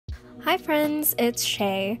Hi friends, it's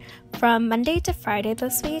Shay. From Monday to Friday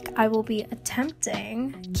this week, I will be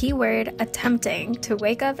attempting, keyword attempting, to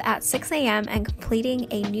wake up at 6 a.m. and completing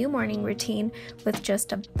a new morning routine with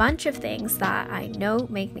just a bunch of things that I know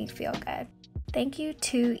make me feel good. Thank you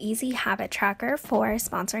to Easy Habit Tracker for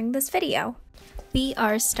sponsoring this video. We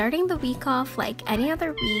are starting the week off like any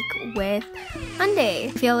other week with Monday.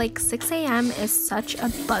 I feel like 6 a.m. is such a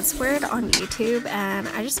buzzword on YouTube, and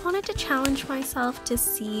I just wanted to challenge myself to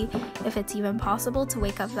see if it's even possible to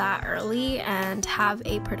wake up that early and have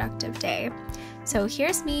a productive day. So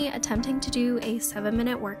here's me attempting to do a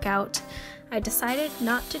 7-minute workout. I decided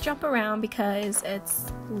not to jump around because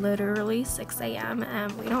it's literally 6 a.m.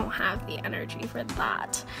 and we don't have the energy for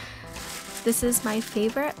that. This is my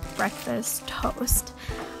favorite breakfast toast.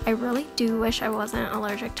 I really do wish I wasn't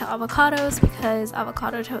allergic to avocados because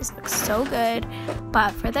avocado toast looks so good,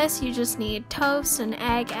 but for this you just need toast, an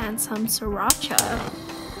egg, and some sriracha.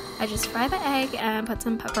 I just fry the egg and put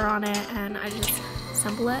some pepper on it, and I just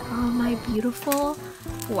assemble it on my beautiful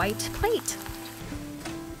white plate.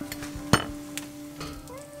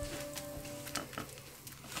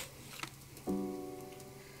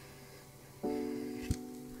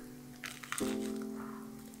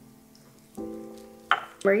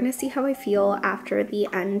 We're gonna see how I feel after the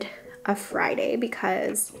end of Friday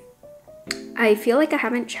because I feel like I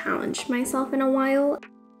haven't challenged myself in a while.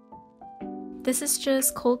 This is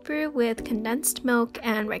just cold brew with condensed milk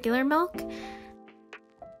and regular milk.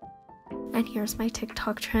 And here's my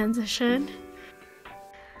TikTok transition.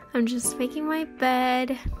 I'm just making my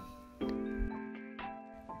bed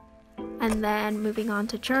and then moving on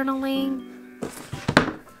to journaling.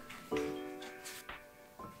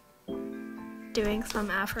 Doing some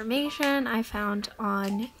affirmation I found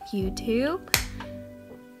on YouTube.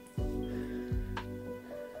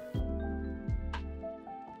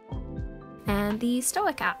 And the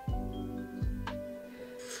Stoic app.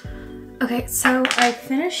 Okay, so I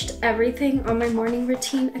finished everything on my morning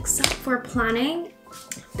routine except for planning.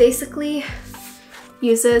 Basically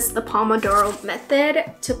uses the Pomodoro method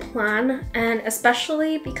to plan, and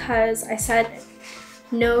especially because I said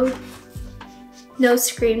no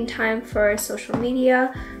screen time for social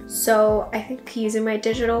media, so I think using my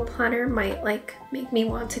digital planner might make me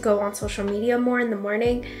want to go on social media more in the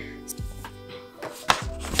morning.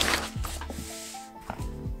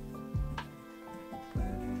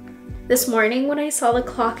 This morning when I saw the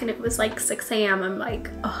clock and it was like 6 a.m. I'm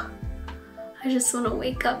like, oh, I just want to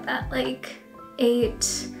wake up at like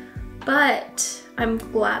 8, but I'm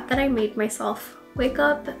glad that I made myself wake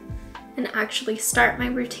up and actually start my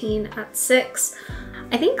routine at 6.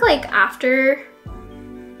 I think like after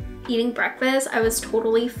eating breakfast, I was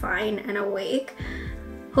totally fine and awake.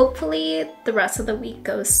 Hopefully the rest of the week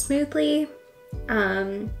goes smoothly.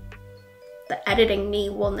 The editing me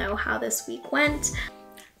will know how this week went.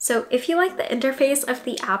 So if you like the interface of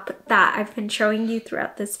the app that I've been showing you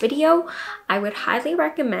throughout this video, I would highly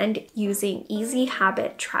recommend using Easy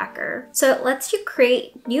Habit Tracker. So it lets you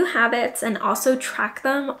create new habits and also track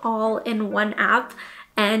them all in one app.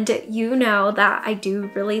 And you know that I do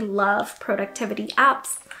really love productivity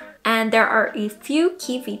apps. And there are a few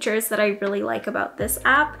key features that I really like about this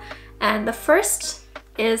app. And the first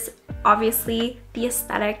is obviously the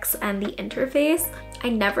aesthetics and the interface. I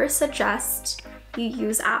never suggest you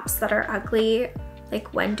use apps that are ugly.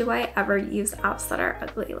 Like, when do I ever use apps that are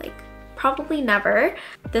ugly? Like, probably never.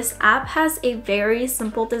 This app has a very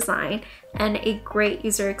simple design and a great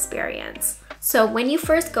user experience. So when you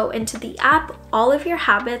first go into the app, all of your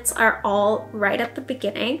habits are all right at the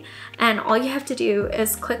beginning, and all you have to do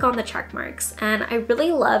is click on the check marks. And I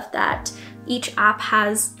really love that each app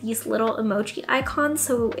has these little emoji icons,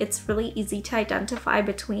 so it's really easy to identify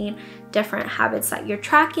between different habits that you're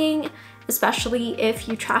tracking, especially if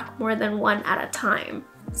you track more than one at a time.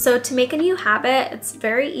 So to make a new habit, it's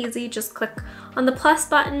very easy. Just click on the plus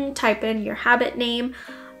button, type in your habit name,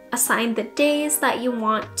 assign the days that you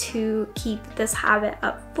want to keep this habit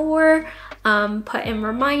up for, put in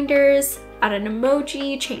reminders, add an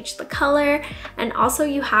emoji, change the color, and also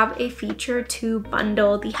you have a feature to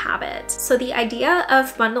bundle the habit. So the idea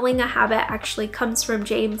of bundling a habit actually comes from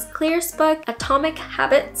James Clear's book, Atomic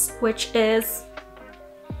Habits, which is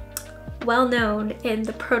well known in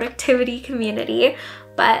the productivity community.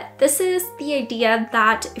 But this is the idea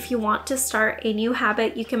that if you want to start a new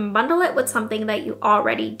habit, you can bundle it with something that you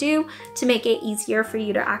already do to make it easier for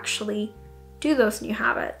you to actually do those new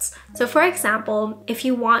habits. So for example, if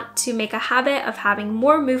you want to make a habit of having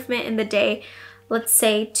more movement in the day, let's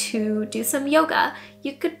say to do some yoga,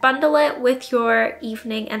 you could bundle it with your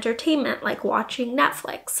evening entertainment like watching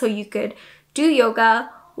Netflix. So you could do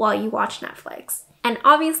yoga while you watch Netflix. And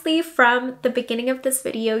obviously from the beginning of this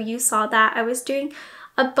video, you saw that I was doing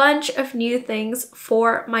a bunch of new things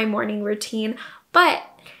for my morning routine. But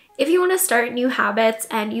if you want to start new habits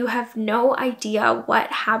and you have no idea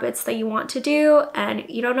what habits that you want to do and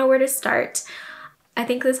you don't know where to start, I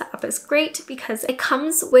think this app is great because it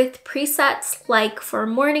comes with presets like for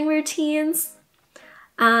morning routines,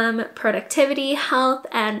 productivity, health,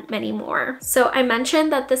 and many more. So I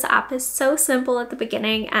mentioned that this app is so simple at the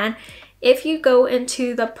beginning, and if you go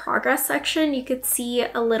into the progress section, you could see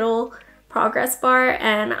a little progress bar,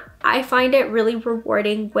 and I find it really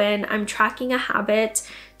rewarding when I'm tracking a habit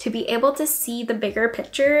to be able to see the bigger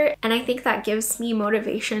picture, and I think that gives me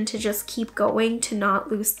motivation to just keep going, to not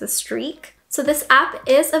lose the streak. So this app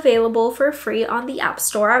is available for free on the App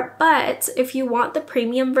Store, but if you want the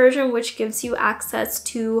premium version, which gives you access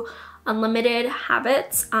to unlimited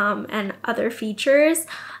habits and other features,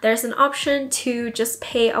 there's an option to just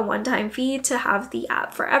pay a one-time fee to have the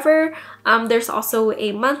app forever. There's also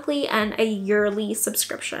a monthly and a yearly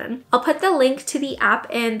subscription. I'll put the link to the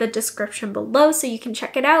app in the description below so you can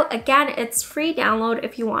check it out. Again, it's free download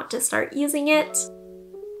if you want to start using it.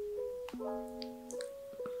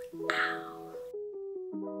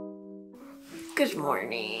 Good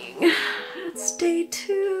morning. It's day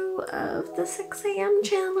 2 of the 6 a.m.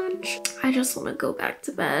 challenge. I just want to go back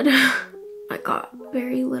to bed. I got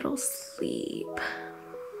very little sleep.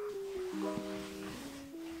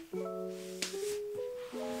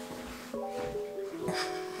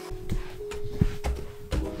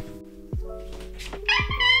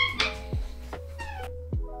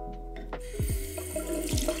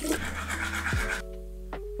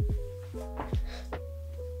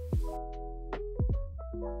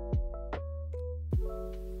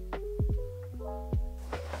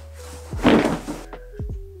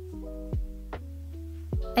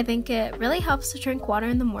 I think it really helps to drink water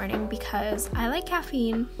in the morning because I like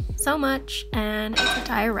caffeine so much and it's a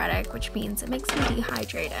diuretic, which means it makes me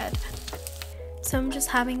dehydrated. So I'm just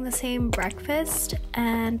having the same breakfast,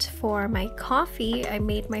 and for my coffee I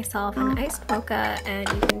made myself an iced mocha, and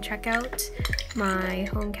you can check out my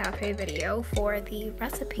home cafe video for the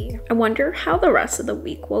recipe. I wonder how the rest of the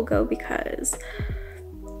week will go because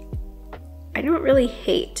I don't really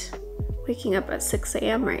hate waking up at 6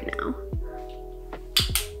 a.m. right now.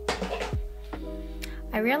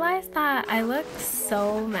 I realized that I look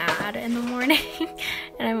so mad in the morning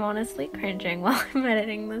and I'm honestly cringing while I'm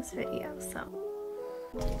editing this video,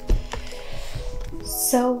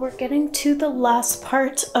 So we're getting to the last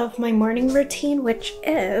part of my morning routine, which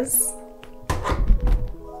is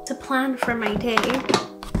to plan for my day.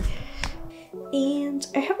 And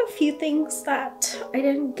I have a few things that I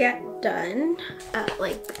didn't get done at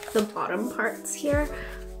like the bottom parts here.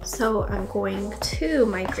 So I'm going to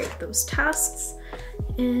migrate those tasks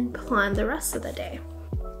and plan the rest of the day.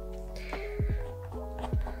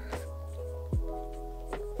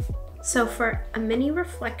 So for a mini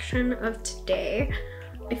reflection of today,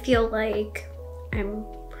 I feel like I'm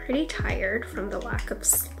pretty tired from the lack of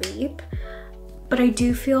sleep, but I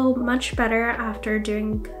do feel much better after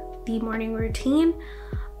doing the morning routine,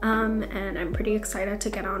 and I'm pretty excited to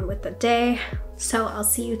get on with the day. So I'll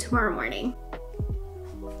see you tomorrow morning.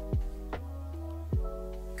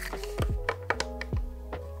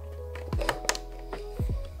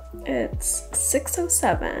 It's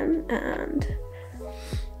 6:07 and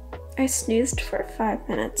I snoozed for 5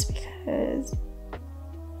 minutes because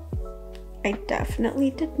I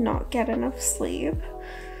definitely did not get enough sleep.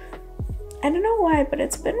 I don't know why, but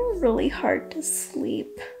it's been really hard to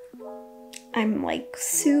sleep. I'm like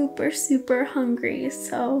super hungry,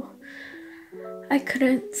 so I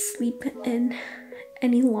couldn't sleep in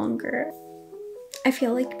any longer. I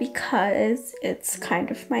feel like because it's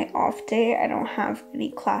kind of my off day, I don't have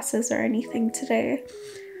any classes or anything today.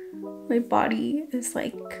 My body is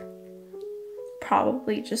like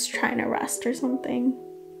probably just trying to rest or something,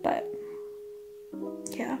 but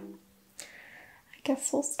yeah, I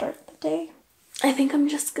guess we'll start the day. I think I'm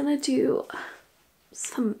just gonna do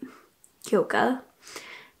some yoga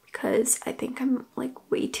because I think I'm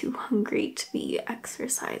like way too hungry to be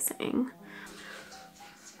exercising.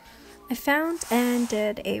 I found and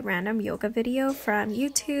did a random yoga video from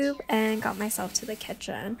YouTube and got myself to the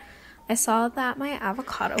kitchen. I saw that my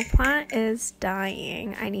avocado plant is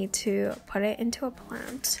dying. I need to put it into a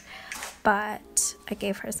plant, but I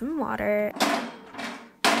gave her some water.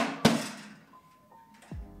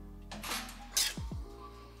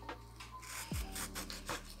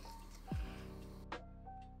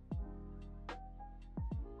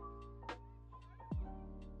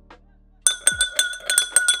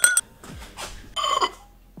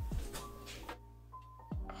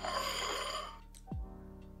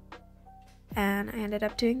 and I ended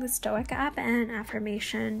up doing the Stoic app and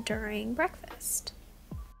affirmation during breakfast.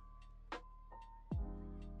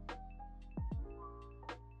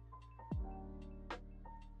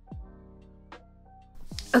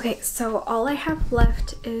 Okay, so all I have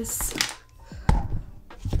left is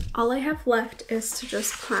to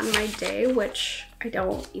just plan my day, which I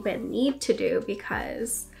don't even need to do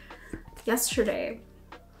because yesterday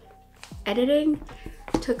editing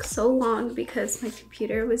took so long because my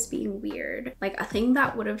computer was being weird. Like a thing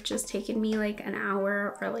that would have just taken me like an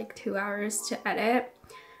hour or like 2 hours to edit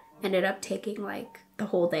ended up taking like the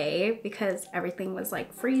whole day because everything was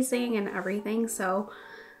like freezing and everything. So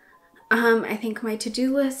I think my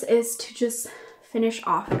to-do list is to just finish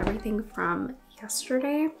off everything from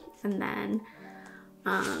yesterday, and then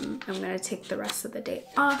I'm gonna take the rest of the day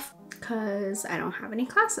off because I don't have any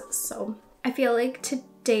classes. So I feel like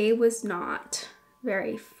today was not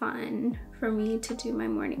very fun for me to do my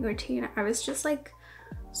morning routine. I was just like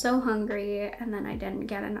so hungry, and then I didn't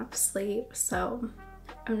get enough sleep, so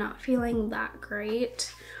I'm not feeling that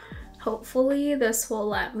great. Hopefully this will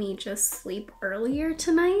let me just sleep earlier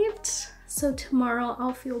tonight, so tomorrow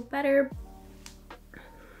I'll feel better.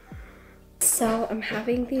 So I'm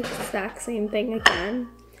having the exact same thing again,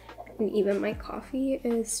 and even my coffee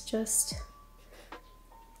is just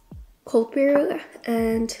cold brew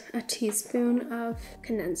and a teaspoon of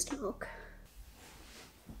condensed milk.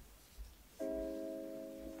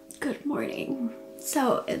 Good morning.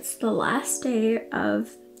 So it's the last day of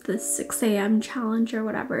the 6 a.m. challenge or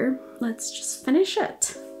whatever. Let's just finish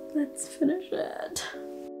it. Let's finish it.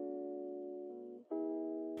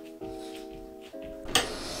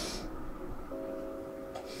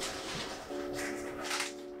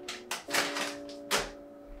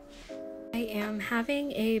 I am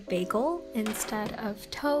having a bagel instead of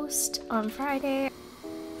toast on Friday.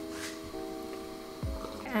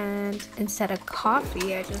 And instead of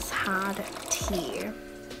coffee, I just had tea.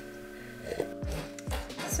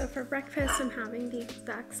 So for breakfast, I'm having the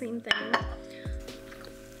exact same thing.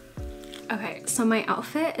 Okay, so my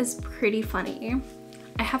outfit is pretty funny.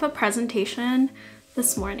 I have a presentation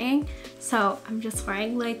this morning, so I'm just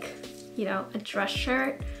wearing like, you know, a dress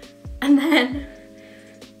shirt and then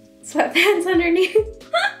sweatpants underneath.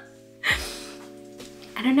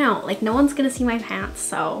 I don't know, like no one's gonna see my pants,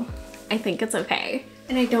 so I think it's okay.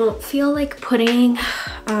 And I don't feel like putting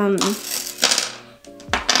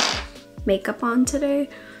makeup on today,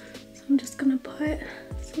 so I'm just gonna put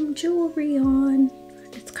some jewelry on.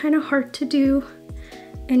 It's kind of hard to do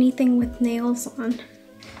anything with nails on.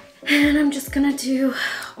 And I'm just gonna do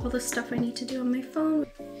all the stuff I need to do on my phone.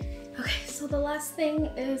 Okay, so the last thing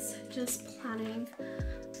is just planning.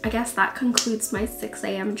 I guess that concludes my 6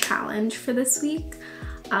 a.m. challenge for this week.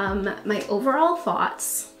 My overall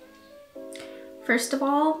thoughts. First of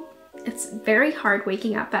all, it's very hard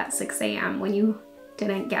waking up at 6 a.m. when you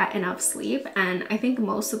didn't get enough sleep, and I think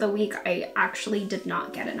most of the week I actually did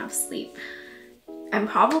not get enough sleep. I'm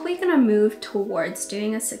probably gonna move towards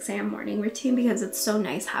doing a 6 a.m. morning routine because it's so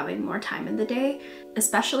nice having more time in the day,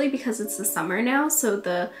 especially because it's the summer now, so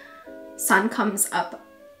the sun comes up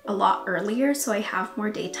a lot earlier, so I have more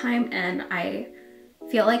daytime, and I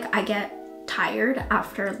feel like I get tired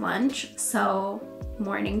after lunch, so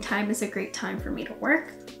morning time is a great time for me to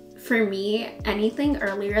work. For me, anything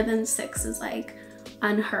earlier than 6 is like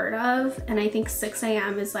unheard of, and I think 6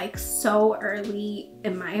 a.m. is like so early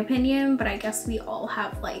in my opinion, but I guess we all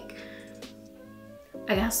have like,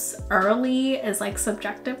 I guess early is like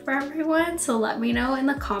subjective for everyone, so let me know in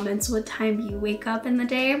the comments what time you wake up in the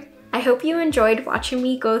day. I hope you enjoyed watching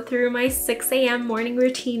me go through my 6 a.m. morning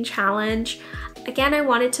routine challenge. Again, I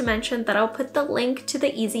wanted to mention that I'll put the link to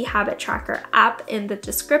the Easy Habit Tracker app in the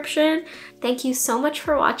description. Thank you so much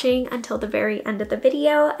for watching until the very end of the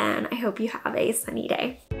video, and I hope you have a sunny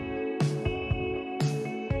day.